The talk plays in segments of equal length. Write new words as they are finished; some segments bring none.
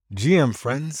GM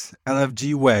friends,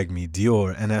 LFG WAGME,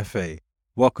 Dior, NFA.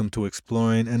 Welcome to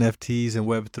Exploring NFTs and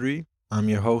Web3. I'm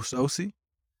your host, Osi.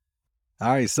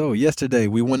 All right, so yesterday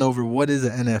we went over what is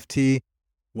an NFT,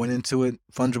 went into it,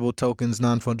 fungible tokens,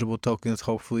 non-fungible tokens.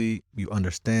 Hopefully you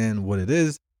understand what it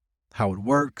is, how it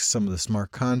works, some of the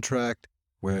smart contract,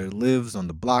 where it lives on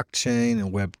the blockchain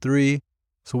and Web3.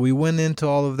 So we went into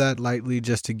all of that lightly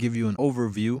just to give you an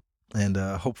overview and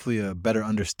hopefully a better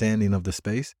understanding of the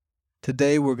space.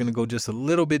 Today, we're going to go just a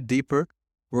little bit deeper.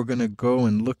 We're going to go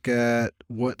and look at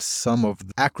what some of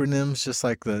the acronyms, just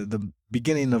like the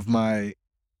beginning of my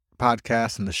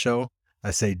podcast and the show.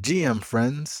 I say GM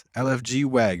friends, LFG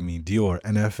WAGME, Dior,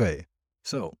 NFA.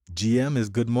 So GM is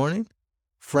good morning.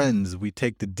 Friends, we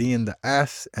take the D and the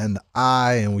S and the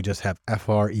I and we just have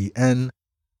FREN.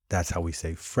 That's how we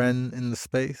say friend in the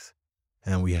space.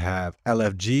 And we have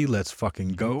LFG, let's fucking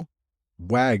go.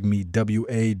 WAGME,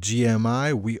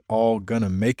 WAGMI, we all gonna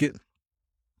make it.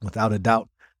 Without a doubt,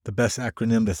 the best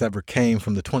acronym that's ever came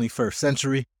from the 21st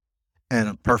century and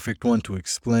a perfect one to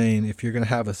explain if you're gonna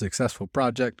have a successful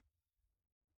project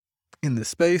in this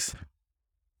space.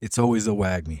 It's always a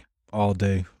WAGME, all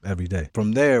day, every day.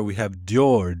 From there, we have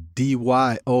Dior,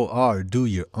 DYOR, do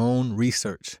your own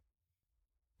research.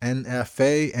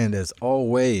 NFA, and as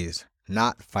always,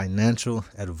 not financial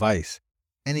advice.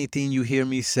 Anything you hear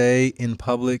me say in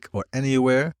public or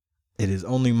anywhere, it is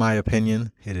only my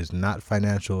opinion. It is not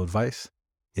financial advice.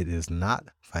 It is not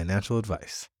financial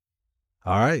advice.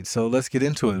 All right, so let's get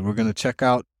into it. We're going to check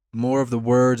out more of the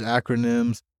words,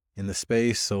 acronyms in the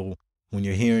space. So when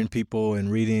you're hearing people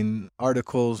and reading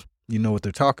articles, you know what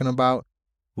they're talking about.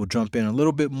 We'll jump in a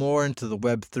little bit more into the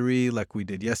Web3 like we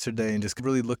did yesterday and just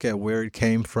really look at where it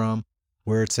came from,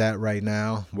 where it's at right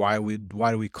now, why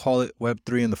do we call it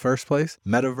Web3 in the first place.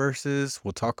 Metaverses,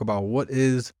 we'll talk about what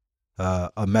is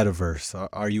a metaverse.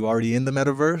 Are you already in the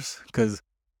metaverse? Because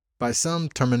by some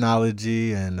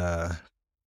terminology and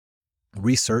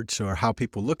research or how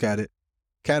people look at it,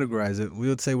 categorize it, we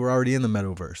would say we're already in the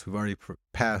metaverse. We've already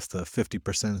passed the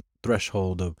 50%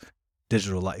 threshold of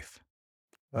digital life.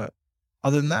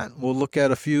 Other than that, we'll look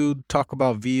at talk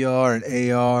about VR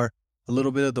and AR, a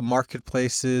little bit of the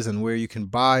marketplaces and where you can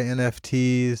buy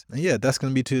NFTs. And yeah, that's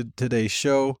going to be today's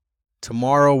show.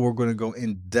 Tomorrow, we're going to go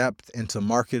in depth into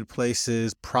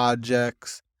marketplaces,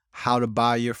 projects, how to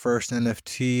buy your first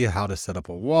NFT, how to set up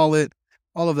a wallet,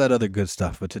 all of that other good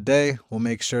stuff. But today, we'll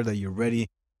make sure that you're ready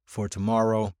for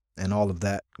tomorrow and all of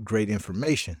that great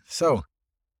information. So,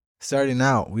 starting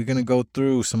out, we're going to go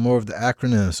through some more of the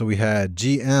acronyms. So we had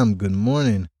GM, good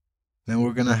morning. Then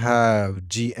we're going to have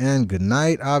GN, good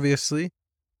night, obviously.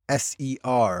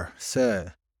 SER,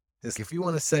 sir. If you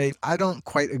want to say, I don't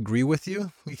quite agree with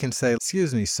you, you can say,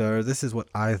 excuse me, sir, this is what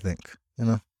I think.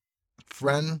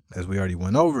 Friend, as we already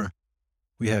went over.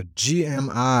 We have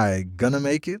GMI, gonna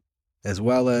make it, as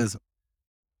well as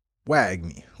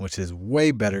WAGME, which is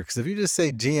way better. Because if you just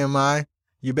say GMI,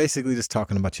 you're basically just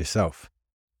talking about yourself.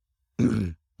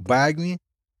 WAGME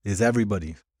is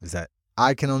everybody. Is that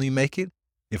I can only make it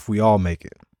if we all make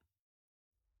it.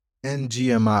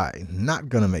 NGMI, not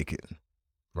gonna make it.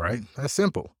 Right? That's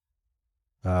simple.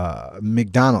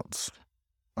 McDonald's,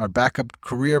 our backup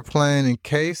career plan in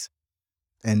case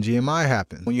NGMI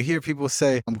happens. When you hear people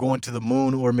say, I'm going to the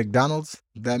moon or McDonald's,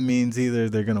 that means either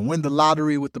they're gonna win the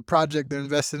lottery with the project they're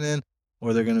invested in,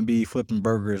 or they're gonna be flipping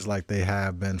burgers like they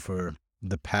have been for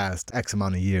the past X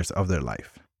amount of years of their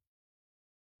life.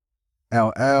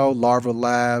 LL, Larva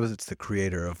Labs, it's the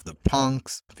creator of the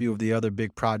Punks, a few of the other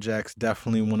big projects,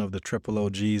 definitely one of the triple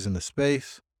OGs in the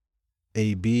space.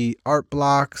 AB, Art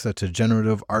Blocks, that's a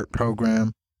generative art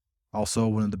program, also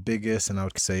one of the biggest, and I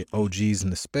would say OGs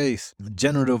in the space.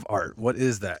 Generative art, what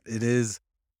is that?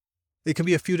 It can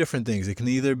be a few different things. It can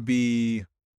either be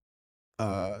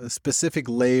specific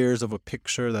layers of a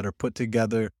picture that are put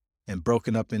together and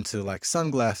broken up into like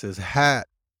sunglasses, hat,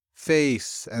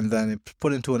 face, and then it's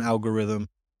put into an algorithm,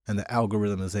 and the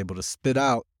algorithm is able to spit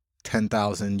out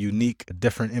 10,000 unique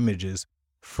different images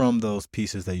from those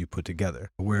pieces that you put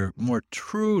together. Where more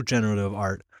true generative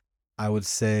art, I would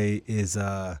say, is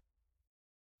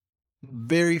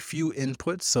very few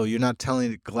inputs. So you're not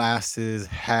telling it glasses,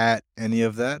 hat, any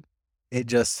of that. It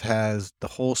just has the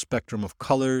whole spectrum of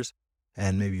colors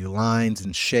and maybe lines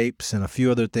and shapes and a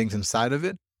few other things inside of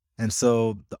it. And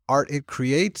so the art it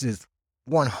creates is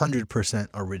 100%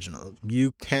 original.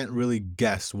 You can't really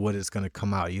guess what is going to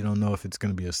come out. You don't know if it's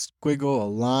going to be a squiggle, a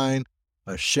line,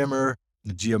 a shimmer,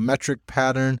 a geometric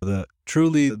pattern. The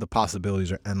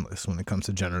possibilities are endless when it comes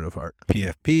to generative art.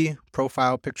 PFP,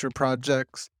 profile picture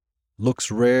projects. Looks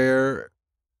Rare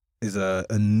is a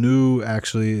new,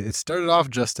 actually, it started off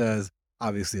just as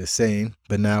obviously a saying,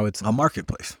 but now it's a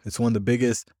marketplace. It's one of the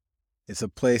biggest. It's a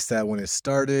place that when it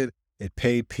started, it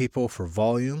paid people for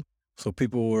volume. So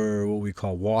people were what we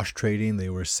call wash trading. They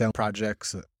were selling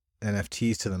projects,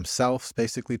 NFTs to themselves,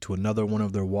 basically to another one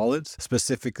of their wallets,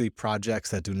 specifically projects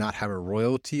that do not have a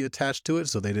royalty attached to it.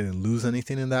 So they didn't lose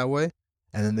anything in that way.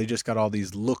 And then they just got all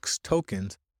these looks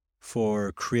tokens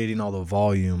for creating all the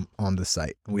volume on the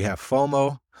site. We have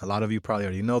FOMO. A lot of you probably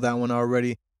already know that one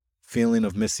already. Feeling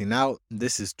of missing out.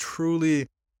 This is truly,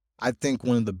 I think,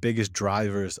 one of the biggest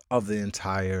drivers of the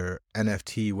entire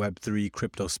NFT, Web3,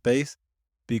 crypto space,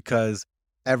 because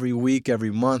every week,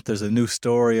 every month, there's a new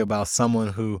story about someone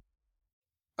who,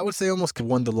 I would say, almost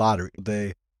won the lottery.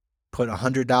 They put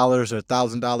 $100 or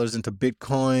 $1,000 into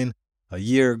Bitcoin a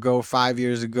year ago, 5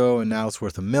 years ago, and now it's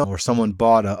worth $1 million. Or someone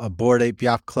bought a Bored Ape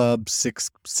Yacht Club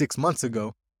six months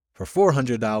ago for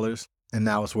 $400, and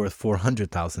now it's worth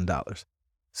 $400,000.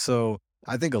 So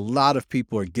I think a lot of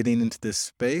people are getting into this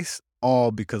space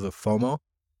all because of FOMO.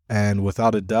 And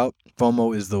without a doubt,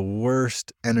 FOMO is the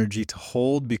worst energy to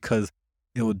hold because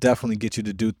it will definitely get you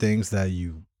to do things that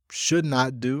you should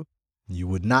not do, you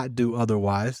would not do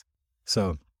otherwise.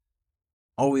 So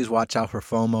always watch out for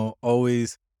FOMO.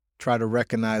 Always try to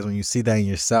recognize when you see that in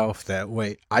yourself that,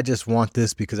 wait, I just want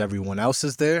this because everyone else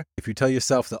is there. If you tell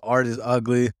yourself the art is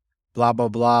ugly, blah, blah,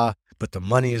 blah, but the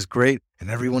money is great and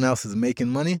everyone else is making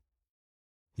money,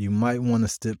 you might want to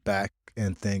step back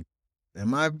and think,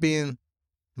 am I feeling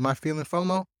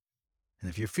FOMO? And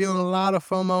if you're feeling a lot of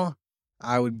FOMO,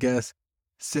 I would guess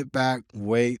sit back,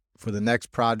 wait for the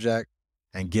next project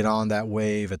and get on that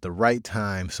wave at the right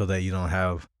time so that you don't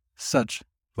have such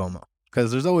FOMO.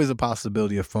 Because there's always a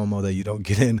possibility of FOMO that you don't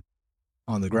get in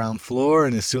on the ground floor.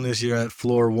 And as soon as you're at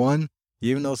floor 1,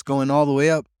 even though it's going all the way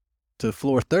up to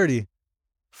floor 30,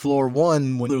 floor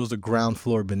 1, when there was a ground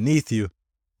floor beneath you,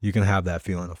 you can have that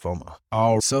feeling of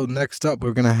FOMO. So next up,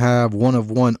 we're going to have one of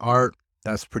one art.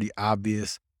 That's pretty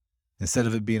obvious. Instead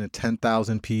of it being a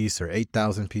 10,000 piece or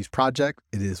 8,000 piece project,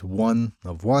 it is one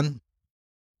of one.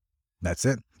 That's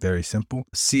it. Very simple.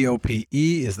 COPE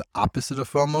is the opposite of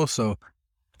FOMO. So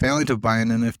failing to buy an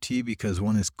NFT because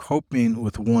one is coping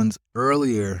with one's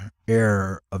earlier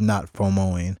error of not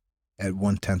FOMOing at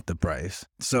 1/10 the price.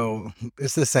 So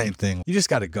it's the same thing. You just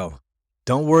got to go.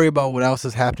 Don't worry about what else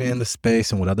is happening in the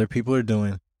space and what other people are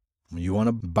doing. When you want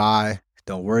to buy,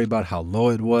 don't worry about how low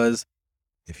it was.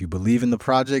 If you believe in the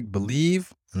project,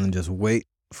 believe, and then just wait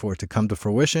for it to come to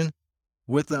fruition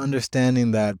with the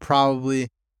understanding that probably,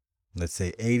 let's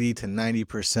say 80 to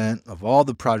 90% of all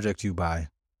the projects you buy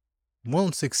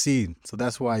won't succeed. So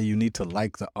that's why you need to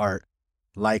like the art,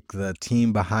 like the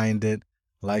team behind it,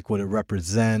 like what it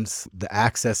represents, the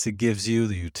access it gives you,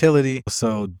 the utility.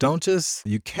 So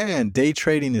day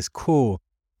trading is cool,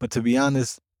 but to be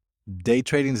honest, day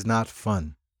trading is not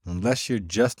fun. Unless you're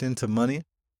just into money,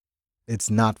 it's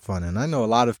not fun. And I know a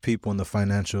lot of people in the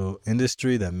financial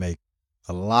industry that make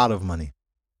a lot of money.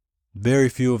 Very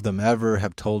few of them ever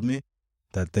have told me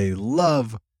that they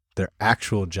love their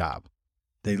actual job.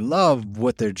 They love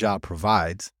what their job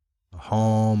provides, a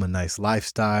home, a nice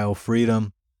lifestyle,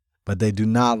 freedom, but they do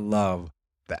not love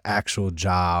the actual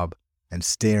job and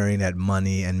staring at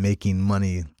money and making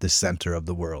money the center of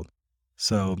the world.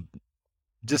 So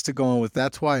just to go on with,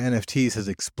 that's why NFTs has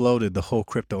exploded the whole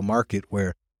crypto market,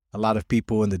 where a lot of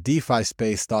people in the DeFi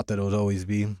space thought that it would always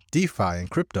be DeFi and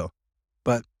crypto.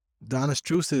 But the honest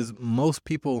truth is most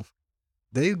people,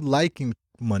 they like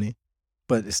money,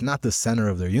 but it's not the center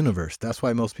of their universe. That's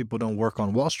why most people don't work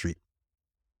on Wall Street.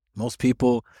 Most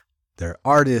people, they're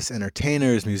artists,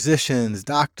 entertainers, musicians,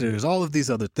 doctors, all of these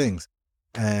other things.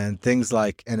 And things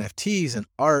like NFTs and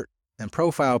art and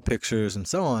profile pictures and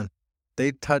so on,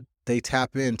 they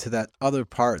tap into that other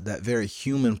part, that very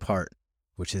human part,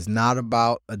 which is not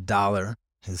about a dollar.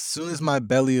 As soon as my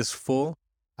belly is full,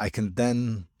 I can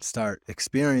then start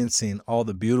experiencing all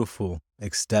the beautiful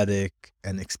aesthetic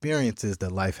and experiences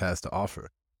that life has to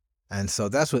offer. And so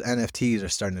that's what NFTs are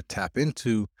starting to tap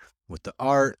into with the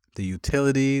art, the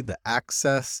utility, the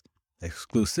access,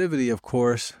 exclusivity, of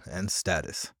course, and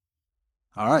status.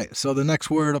 All right, so the next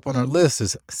word up on our list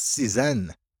is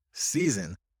season,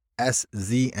 SZN.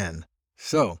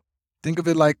 So think of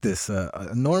it like this.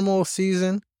 A normal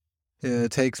season,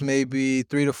 it takes maybe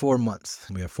 3 to 4 months.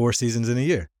 We have 4 seasons in a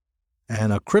year.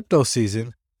 And a crypto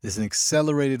season is an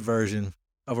accelerated version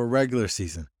of a regular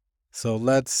season. So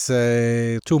let's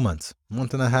say 2 months,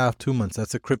 month and a half, 2 months.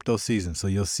 That's a crypto season. So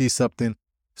you'll see something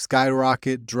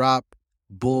skyrocket, drop,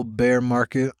 bull, bear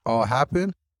market all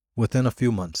happen within a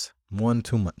few months,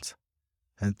 1-2 months.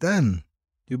 And then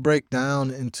you break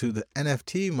down into the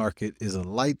NFT market is a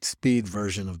light speed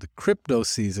version of the crypto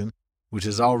season, which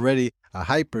is already a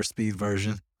hyperspeed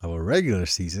version of a regular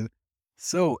season.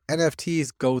 So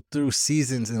NFTs go through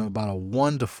seasons in about a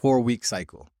 1 to 4 week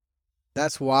cycle.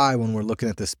 That's why when we're looking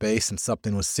at the space and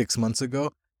something was 6 months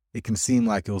ago, it can seem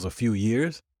like it was a few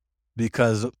years,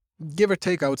 because give or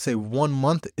take, I would say 1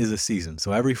 month is a season.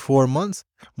 So every 4 months,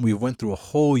 we went through a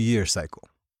whole year cycle.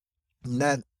 And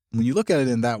that, when you look at it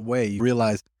in that way, you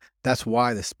realize that's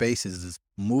why the space is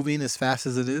moving as fast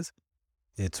as it is.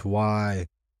 It's why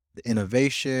the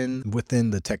innovation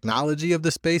within the technology of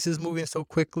the space is moving so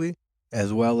quickly,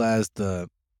 as well as the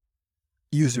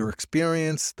user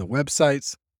experience, the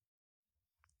websites,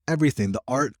 everything, the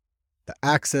art, the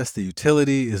access, the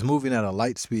utility is moving at a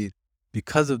light speed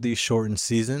because of these shortened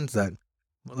seasons that,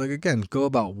 like, again, go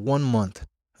about 1 month,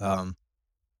 1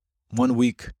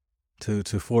 week to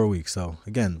 4 weeks. So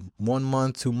again, 1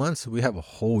 month, 2 months, we have a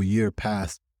whole year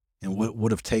past and what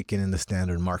would have taken in the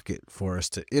standard market for us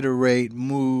to iterate,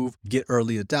 move, get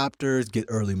early adopters, get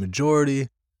early majority.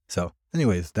 So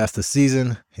anyways, that's the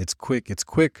season. It's quick.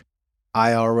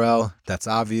 IRL, that's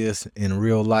obvious. In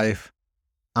real life,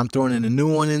 I'm throwing in a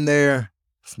new one in there.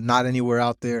 It's not anywhere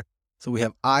out there. So we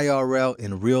have IRL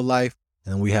in real life,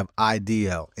 and we have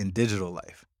IDL in digital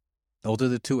life. Those are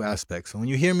the two aspects. So when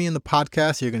you hear me in the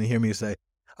podcast, you're going to hear me say,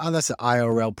 oh, that's an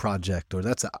IRL project, or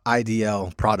that's an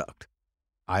IDL product.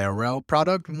 IRL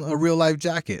product, a real life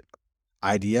jacket.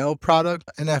 IDL product,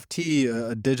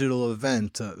 NFT, a digital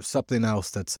event, something else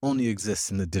that's only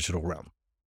exists in the digital realm.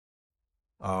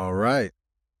 All right.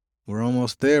 We're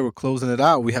almost there. We're closing it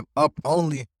out. We have up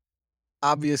only.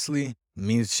 Obviously,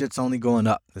 means shit's only going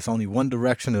up. There's only one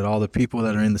direction that all the people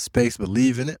that are in the space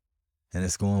believe in it, and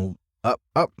it's going up,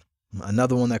 up.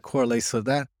 Another one that correlates to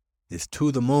that is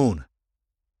to the moon.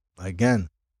 Again,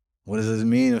 what does it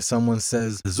mean if someone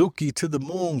says, Zuki to the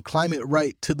moon, climate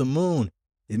right to the moon?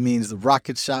 It means the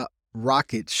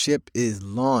rocket ship is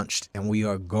launched and we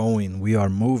are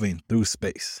moving through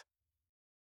space.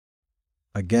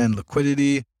 Again,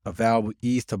 liquidity, available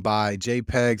ETH to buy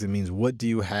JPEGs. It means what do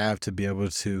you have to be able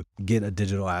to get a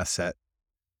digital asset?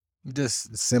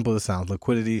 Just simple as it sounds.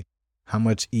 Liquidity, how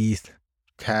much ETH,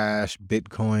 cash,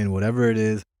 Bitcoin, whatever it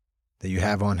is that you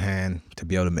have on hand to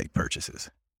be able to make purchases.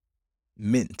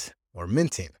 Mint or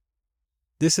minting.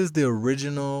 This is the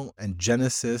original and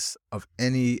genesis of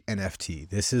any NFT.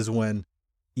 This is when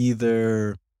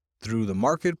either through the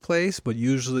marketplace, but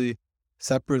usually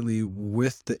separately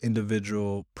with the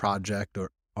individual project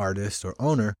or artist or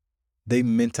owner, they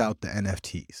mint out the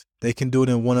NFTs. They can do it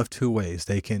in one of two ways.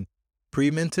 They can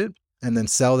pre-mint it and then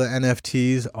sell the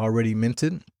NFTs already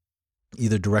minted,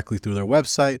 either directly through their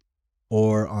website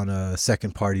or on a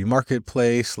second-party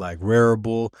marketplace like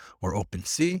Rarible or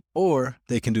OpenSea. Or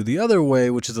they can do the other way,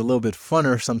 which is a little bit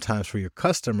funner sometimes for your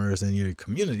customers and your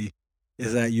community,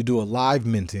 is that you do a live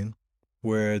minting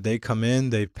where they come in,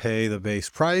 they pay the base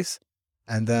price,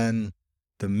 and then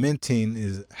the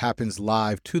minting happens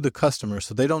live to the customer,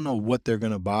 so they don't know what they're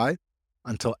going to buy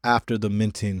until after the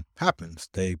minting happens.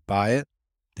 They buy it,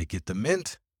 they get the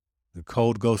mint, the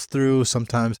code goes through.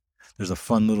 Sometimes there's a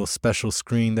fun little special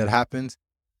screen that happens,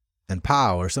 and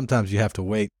pow, or sometimes you have to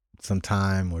wait some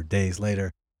time or days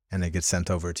later, and it gets sent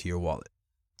over to your wallet.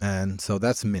 And so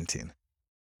that's minting.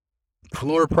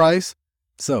 Floor price.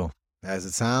 So as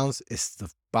it sounds, it's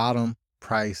the bottom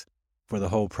price for the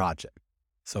whole project.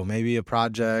 So maybe a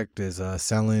project is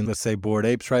selling, let's say, Bored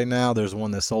Apes right now. There's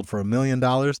one that sold for $1 million,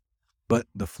 but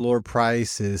the floor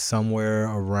price is somewhere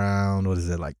around,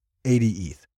 like 80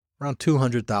 ETH, around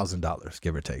 $200,000,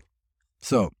 give or take.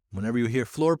 So whenever you hear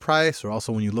floor price, or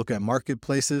also when you look at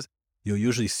marketplaces, you'll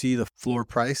usually see the floor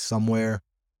price somewhere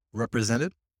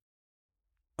represented.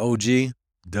 OG,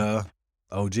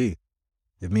 OG. It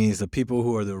means the people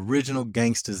who are the original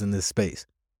gangsters in this space.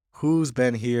 Who's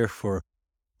been here for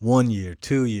 1 year,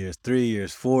 2 years, 3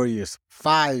 years, 4 years,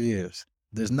 5 years?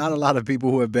 There's not a lot of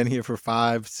people who have been here for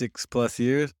 5, 6+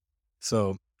 years.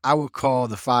 So I would call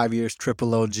the 5 years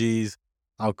triple OGs.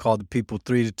 I would call the people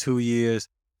 3 to 2 years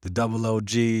the double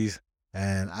OGs.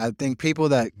 And I think people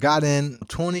that got in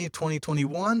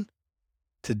 2021,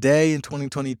 today in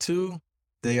 2022,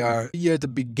 you're at the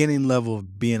beginning level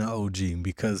of being an OG,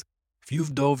 because if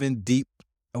you've dove in deep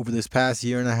over this past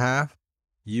year and a half,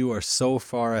 you are so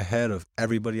far ahead of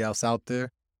everybody else out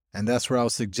there. And that's where I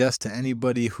would suggest to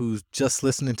anybody who's just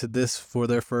listening to this for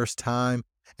their first time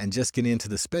and just getting into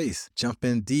the space, jump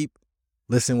in deep,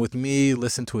 listen with me,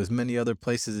 listen to as many other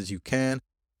places as you can,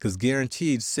 because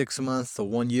guaranteed 6 months to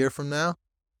 1 year from now,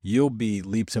 you'll be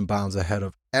leaps and bounds ahead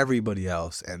of everybody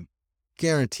else. And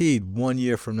guaranteed 1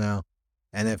 year from now,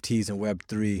 NFTs and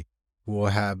Web3 will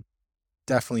have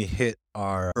definitely hit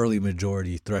our early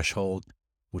majority threshold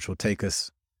which will take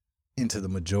us into the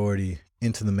majority,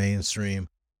 into the mainstream,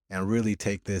 and really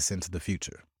take this into the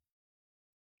future.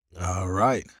 All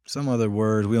right. Some other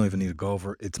words we don't even need to go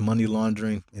over. It's money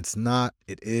laundering. It's not.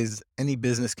 It is. Any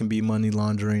business can be money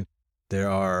laundering. There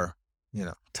are,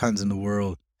 tons in the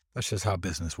world. That's just how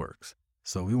business works.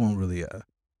 So we won't really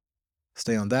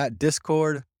stay on that.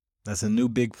 Discord, that's a new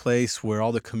big place where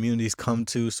all the communities come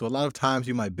to. So a lot of times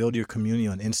you might build your community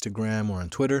on Instagram or on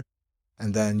Twitter,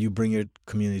 and then you bring your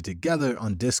community together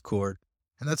on Discord.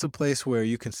 And that's a place where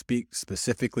you can speak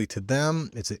specifically to them.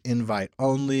 It's an invite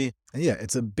only. And yeah,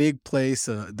 it's a big place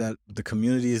that the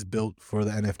community is built for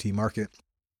the NFT market.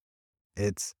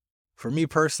 It's, for me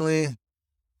personally,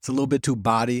 it's a little bit too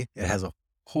body. It has a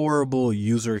horrible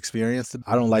user experience.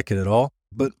 I don't like it at all,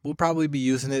 but we'll probably be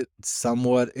using it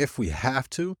somewhat if we have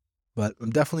to. But I'm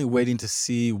definitely waiting to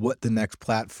see what the next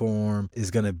platform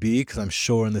is going to be, because I'm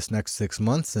sure in this next 6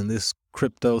 months, in this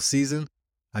crypto season,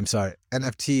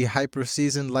 NFT hyper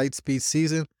season, Lightspeed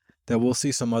season, that we'll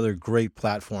see some other great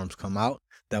platforms come out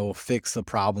that will fix the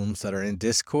problems that are in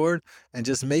Discord and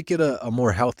just make it a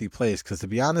more healthy place. Because to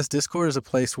be honest, Discord is a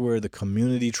place where the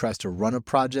community tries to run a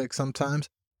project sometimes.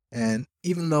 And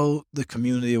even though the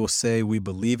community will say we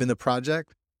believe in the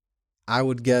project, I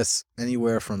would guess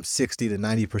anywhere from 60 to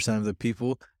 90% of the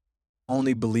people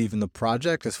only believe in the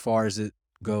project as far as it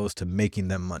goes to making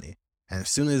them money. And as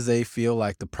soon as they feel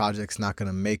like the project's not going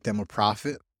to make them a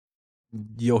profit,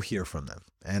 you'll hear from them.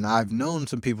 And I've known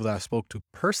some people that I spoke to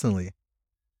personally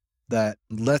that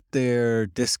let their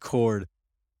Discord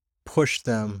push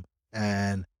them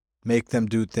and make them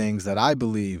do things that I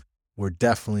believe were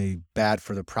definitely bad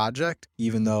for the project,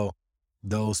 even though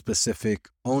those specific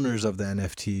owners of the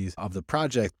NFTs of the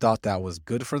project thought that was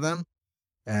good for them.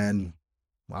 And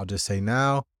I'll just say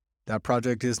now, that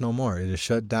project is no more. It is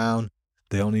shut down.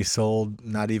 They only sold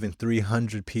not even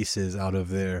 300 pieces out of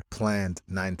their planned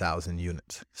 9,000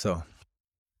 units. So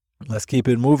let's keep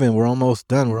it moving. We're almost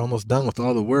done. We're almost done with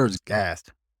all the words. Gas.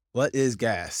 What is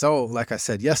gas? So like I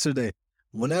said yesterday,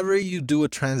 whenever you do a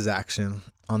transaction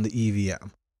on the EVM,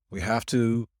 we have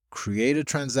to create a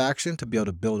transaction to be able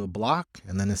to build a block.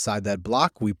 And then inside that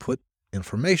block, we put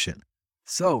information.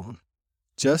 So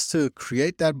just to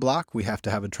create that block, we have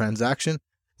to have a transaction.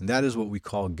 And that is what we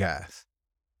call gas.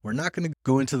 We're not going to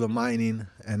go into the mining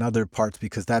and other parts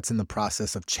because that's in the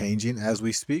process of changing as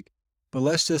we speak. But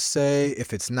let's just say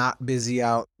if it's not busy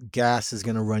out, gas is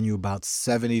going to run you about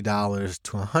 $70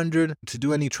 to $100 to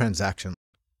do any transaction.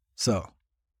 So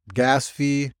gas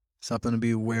fee, something to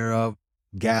be aware of.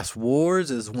 Gas wars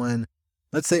is when,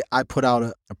 let's say I put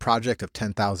out a project of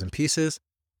 10,000 pieces.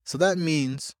 So that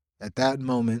means at that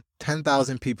moment,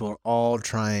 10,000 people are all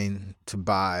trying to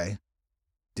buy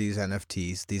these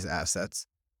NFTs, these assets,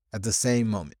 at the same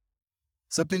moment.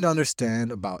 Something to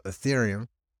understand about Ethereum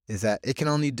is that it can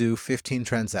only do 15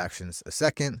 transactions a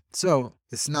second. So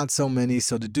it's not so many.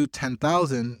 So to do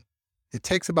 10,000, it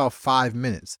takes about 5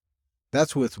 minutes.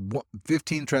 That's with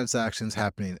 15 transactions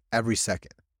happening every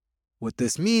second. What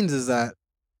this means is that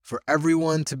for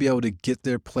everyone to be able to get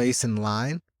their place in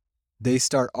line, they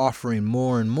start offering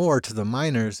more and more to the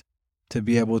miners to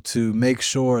be able to make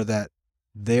sure that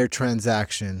their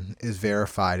transaction is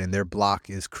verified and their block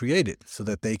is created so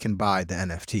that they can buy the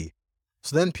NFT.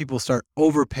 So then people start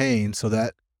overpaying so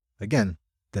that, again,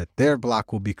 that their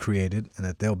block will be created and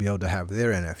that they'll be able to have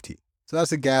their NFT. So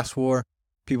that's a gas war.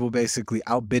 People basically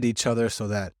outbid each other so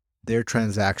that their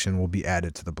transaction will be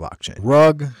added to the blockchain.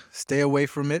 Rug, stay away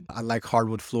from it. I like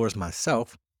hardwood floors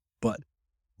myself, but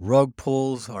rug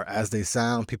pulls are as they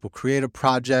sound. People create a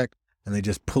project and they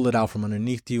just pull it out from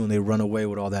underneath you and they run away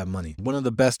with all that money. One of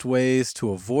the best ways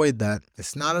to avoid that,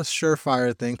 it's not a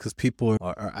surefire thing because people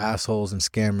are assholes and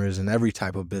scammers in every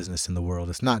type of business in the world.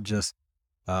 It's not just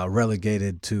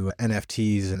relegated to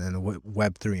NFTs and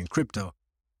Web3 and crypto,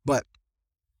 but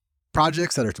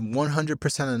projects that are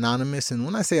 100% anonymous. And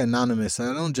when I say anonymous,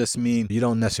 I don't just mean you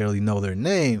don't necessarily know their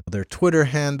name. Their Twitter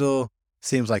handle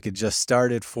seems like it just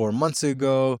started 4 months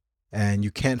ago and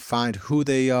you can't find who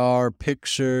they are,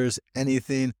 pictures,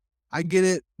 anything. I get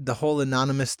it, the whole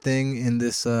anonymous thing in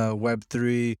this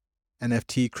Web3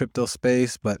 NFT crypto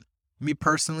space, but me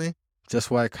personally, just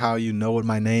like how you know what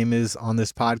my name is on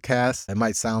this podcast, it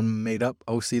might sound made up,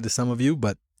 OC, to some of you,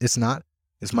 but it's not.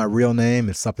 It's my real name.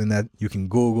 It's something that you can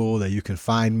Google, that you can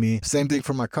find me. Same thing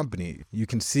for my company. You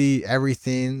can see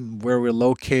everything, where we're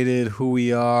located, who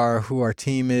we are, who our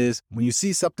team is. When you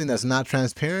see something that's not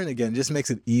transparent, again, it just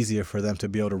makes it easier for them to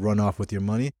be able to run off with your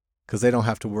money because they don't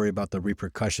have to worry about the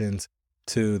repercussions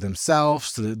to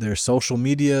themselves, to their social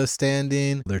media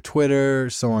standing, their Twitter,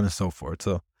 so on and so forth.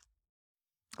 So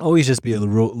always just be a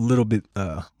little bit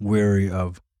wary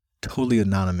of totally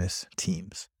anonymous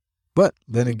teams. But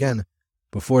then again,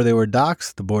 before they were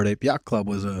doxxed, the Bored Ape Yacht Club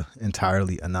was a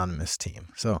entirely anonymous team.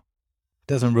 So it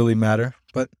doesn't really matter,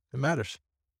 but it matters.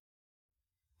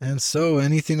 And so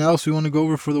anything else we want to go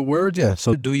over for the words? Yeah.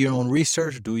 So do your own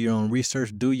research, do your own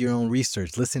research, do your own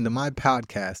research. Listening to my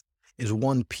podcast is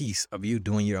one piece of you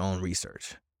doing your own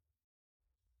research.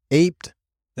 Aped,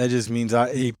 that just means I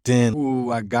aped in.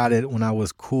 Ooh, I got it when I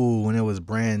was cool, when it was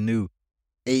brand new.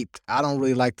 Aped, I don't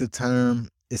really like the term.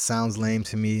 It sounds lame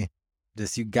to me.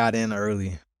 Just you got in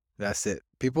early. That's it.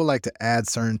 People like to add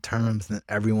certain terms and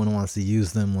everyone wants to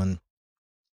use them when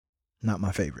not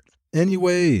my favorite.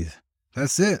 Anyways,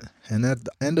 that's it. And at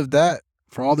the end of that,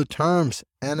 for all the terms,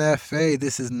 NFA,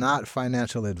 this is not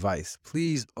financial advice.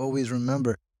 Please always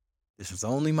remember, this is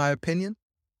only my opinion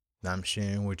that I'm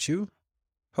sharing with you.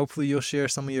 Hopefully you'll share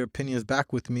some of your opinions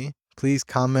back with me. Please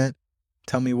comment.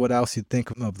 Tell me what else you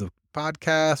think of the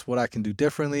podcast, what I can do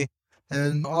differently.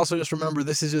 And also just remember,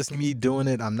 this is just me doing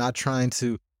it. I'm not trying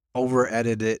to over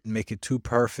edit it, make it too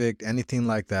perfect, anything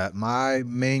like that. My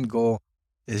main goal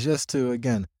is just to,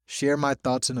 again, share my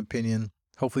thoughts and opinion.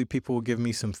 Hopefully people will give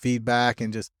me some feedback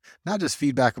and just not just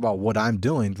feedback about what I'm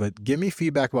doing, but give me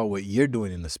feedback about what you're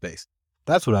doing in the space.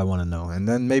 That's what I want to know. And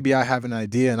then maybe I have an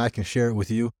idea and I can share it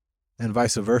with you and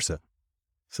vice versa.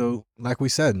 So like we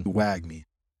said, wag me.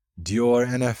 Dior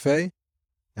NFA,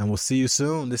 and we'll see you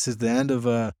soon. This is the end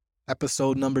of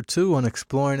episode number 2 on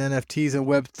exploring NFTs and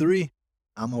Web3.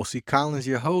 I'm OC Collins,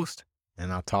 your host,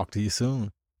 and I'll talk to you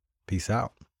soon. Peace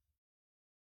out.